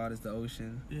all I got is the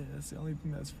ocean. Yeah, that's the only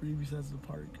thing that's free besides the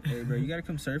park. Hey, bro, you gotta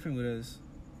come surfing with us.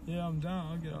 Yeah, I'm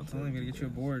down. I'll get out I'm only gonna get you a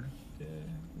board. Yeah.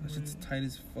 That shit's tight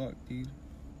as fuck, dude.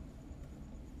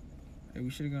 Hey, we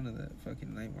should have gone to that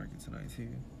fucking night market tonight too.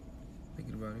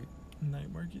 Thinking about it.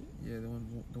 Night market? Yeah,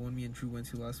 the one me and Drew went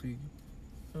to last week.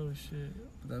 Oh shit.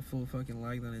 But that fool fucking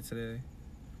lagged on it today.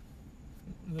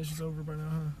 That shit's over by now,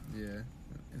 huh? Yeah,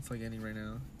 it's like ending right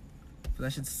now. But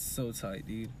that shit's so tight,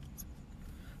 dude.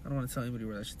 I don't want to tell anybody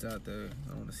where that shit's at though. I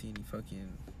don't want to see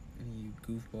any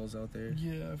goofballs out there.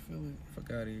 Yeah, I feel it. Fuck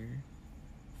out of here.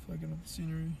 Fucking up the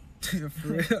scenery. For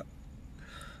real.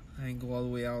 I ain't go all the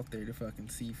way out there to fucking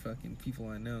see fucking people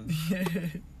I know. Yeah.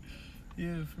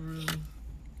 Yeah, for real.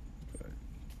 But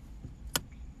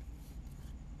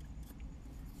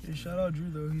Hey, shout out Drew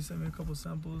though. He sent me a couple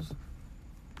samples.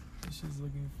 This shit's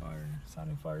looking fire.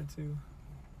 Sounding fire too.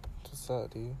 what's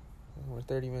up, dude? We're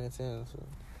 30 minutes in, so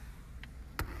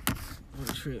what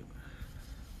a trip.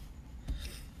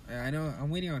 I know I'm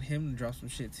waiting on him to drop some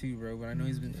shit too, bro. But I know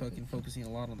he's been fucking focusing a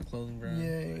lot on the clothing brand.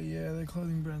 Yeah. The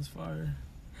clothing brand's fire.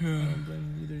 I don't blame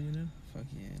him either, you know.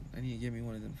 Fucking, I need to get me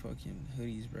one of them fucking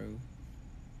hoodies, bro.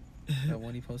 That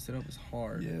one he posted up was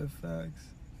hard. Yeah, facts.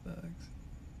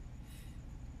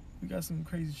 We got some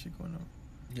crazy shit going on.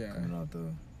 Yeah. Coming out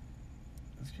though.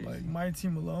 That's crazy. Like my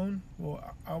team alone. Well,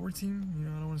 our team. You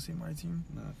know, I don't want to say my team.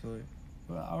 No, I feel it.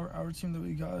 But our team that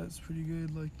we got is pretty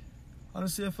good. Like,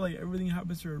 honestly, I feel like everything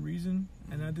happens for a reason.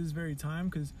 And at this very time,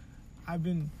 because a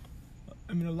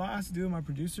lot has to do with my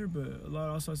producer, but a lot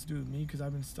also has to do with me, because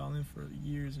I've been stalling for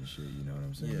years and shit. You know what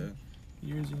I'm saying?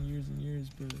 Yeah. Years and years and years.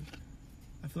 But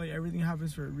I feel like everything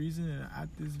happens for a reason, and at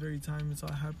this very time, it's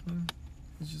all happening.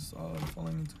 It's just all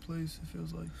falling into place. It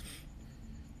feels like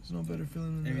there's no better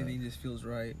feeling than Everything just feels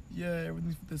right. Yeah,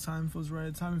 everything. The time feels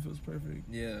right. The timing feels perfect.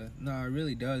 Yeah. No, it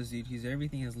really does, dude. Because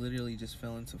everything has literally just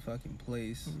fell into fucking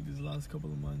place. Over these last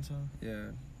couple of months, huh?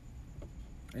 Yeah.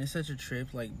 And it's such a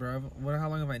trip. Like, bro, how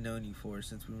long have I known you for?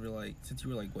 Since you were like,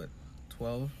 what,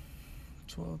 12?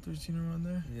 12, 13, around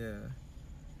there. Yeah.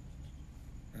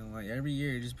 And, like, every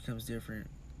year it just becomes different.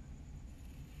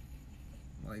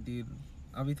 Like, dude,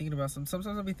 I'll be thinking about sometimes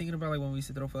I'll be thinking about, like, when we used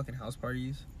to throw fucking house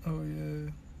parties. Oh, yeah.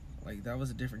 Like, that was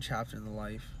a different chapter in the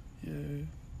life. Yeah.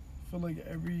 I feel like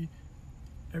every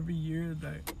year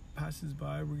that passes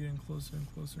by, we're getting closer and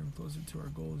closer and closer to our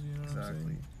goals, you know what I'm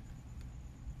saying?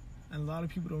 And a lot of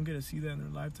people don't get to see that in their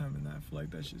lifetime, and I feel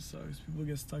like that shit sucks. People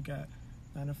get stuck at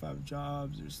 9-to-5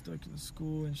 jobs, they're stuck in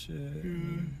school and shit.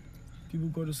 And people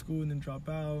go to school and then drop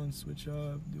out and switch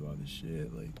up, do all this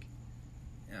shit, like...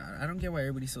 Yeah, I don't get why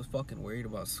everybody's so fucking worried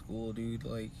about school, dude.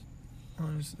 Like,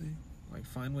 honestly. Like,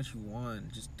 find what you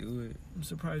want. Just do it. I'm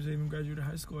surprised I even graduated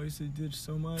high school. I used to ditch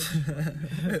so much.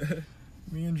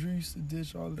 Me and Drew used to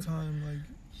ditch all the time. Like,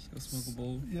 just go smoke a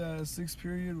bowl. Yeah, sixth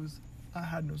period was... I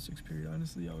had no sixth period,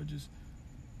 honestly. I would just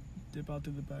dip out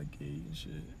through the back gate and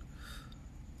shit.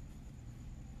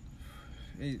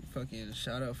 Hey, fucking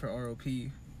shout out for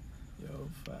ROP. Yo,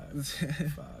 facts.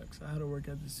 Facts. I had to work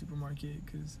at the supermarket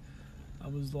because I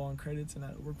was low on credits and I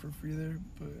had to work for free there,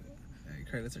 but... Hey,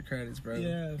 credits are credits, bro.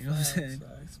 Yeah, you facts, know what I'm saying?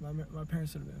 Facts. My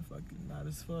parents would have been fucking mad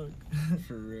as fuck.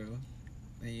 For real.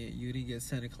 And you didn't get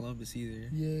sent to Columbus either.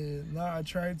 Yeah, nah, I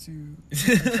tried to.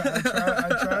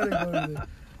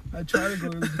 I tried to go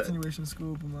to the continuation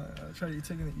school, but I tried to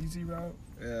take the easy route.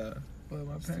 Yeah. But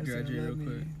my parents didn't let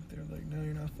me. They were like, no,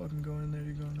 you're not fucking going there.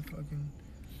 You're going to fucking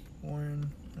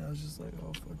Warren. And I was just like,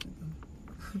 oh, fuck it then.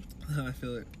 I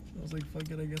feel it. I was like, fuck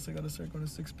it, I guess I gotta start going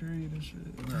to sixth period and shit.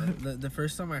 No, the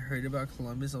first time I heard about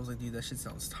Columbus, I was like, dude, that shit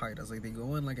sounds tight. I was like, they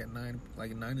go in like at 9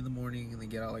 in the morning and they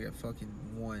get out like at fucking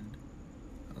 1.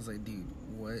 I was like, dude,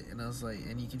 what? And I was like,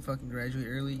 and you can fucking graduate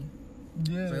early?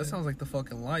 Yeah. Like, that sounds like the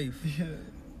fucking life. Yeah.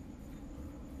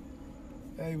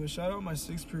 Hey, but shout out my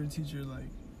sixth period teacher, like...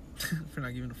 for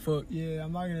not giving a fuck. Yeah,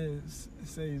 I'm not gonna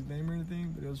say his name or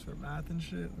anything, but it was for math and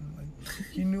shit. And like,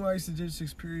 he knew I used to ditch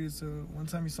sixth period, so one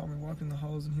time he saw me walking the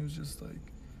halls and he was just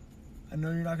like, I know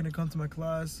you're not gonna come to my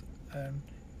class, and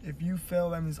if you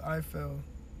fail, that means I fail.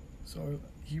 So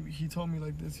he told me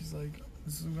like this, he's like,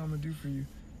 this is what I'm gonna do for you.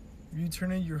 If you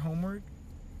turn in your homework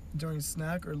during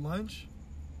snack or lunch,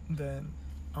 then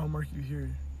I'll mark you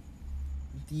here.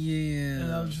 Yeah.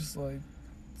 And I was just like,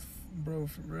 bro,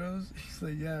 for reals? He's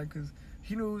like, yeah, because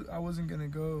he knew I wasn't going to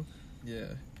go. Yeah.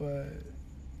 But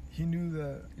he knew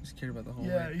that. He just cared about the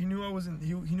Yeah, homework. he knew I wasn't.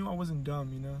 He knew I wasn't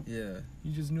dumb. You know. Yeah.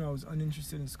 He just knew I was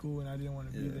uninterested in school and I didn't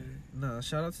want to be there. No,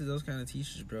 shout out to those kind of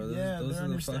teachers, bro. Those, Yeah, those they're are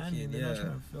the understanding. fucking They're not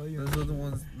trying to fail you. Those are the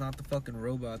ones, not the fucking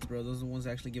robots, bro. Those are the ones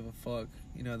that actually give a fuck.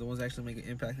 You know, the ones that actually make an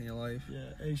impact in your life. Yeah.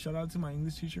 Hey, shout out to my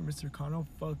English teacher, Mr. Kano.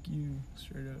 Fuck you,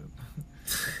 straight up,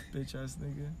 bitch ass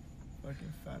nigga,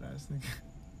 fucking fat ass nigga.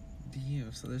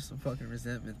 Damn. So there's some fucking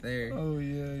resentment there. Oh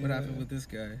yeah. What happened with this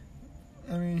guy?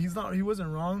 I mean, he wasn't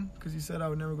wrong because he said I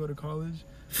would never go to college.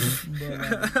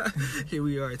 But here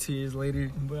we are 2 years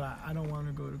later. But I don't want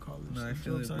to go to college. No, I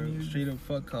feel it, Joke's on bro. you. Straight up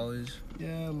fuck college.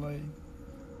 Yeah, like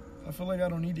I feel like I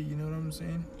don't need it. You know what I'm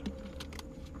saying?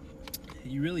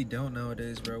 You really don't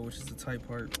nowadays, bro, which is the tight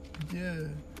part. Yeah.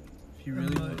 If you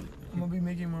really I'm gonna be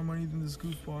making more money than the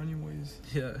school for anyways.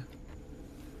 Yeah.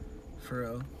 For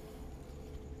real.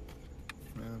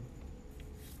 Man.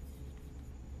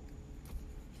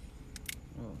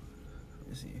 Well, let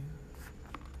me see.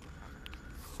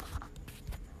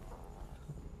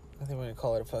 I think we're gonna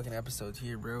call it a fucking episode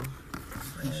here, bro.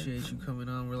 Appreciate you coming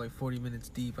on. We're like 40 minutes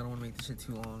deep. I don't want to make this shit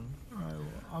too long. Alright,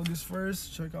 well, August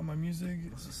 1st, check out my music.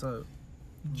 What's up?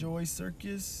 Joy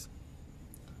Circus.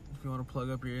 If you want to plug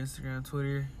up your Instagram,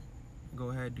 Twitter, go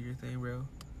ahead, do your thing, bro.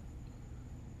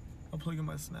 I'll plug in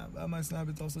my Snap. At my Snap,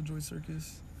 it's also Joy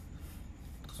Circus.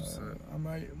 What's up? I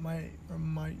might or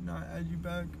might not add you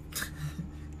back,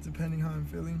 depending how I'm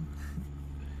feeling.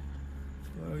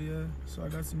 Oh yeah, so I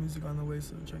got some music on the way,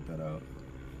 so check that out.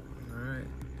 All right.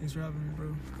 Thanks for having me,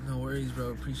 bro. No worries, bro.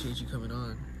 Appreciate you coming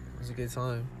on. It was a good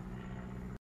time.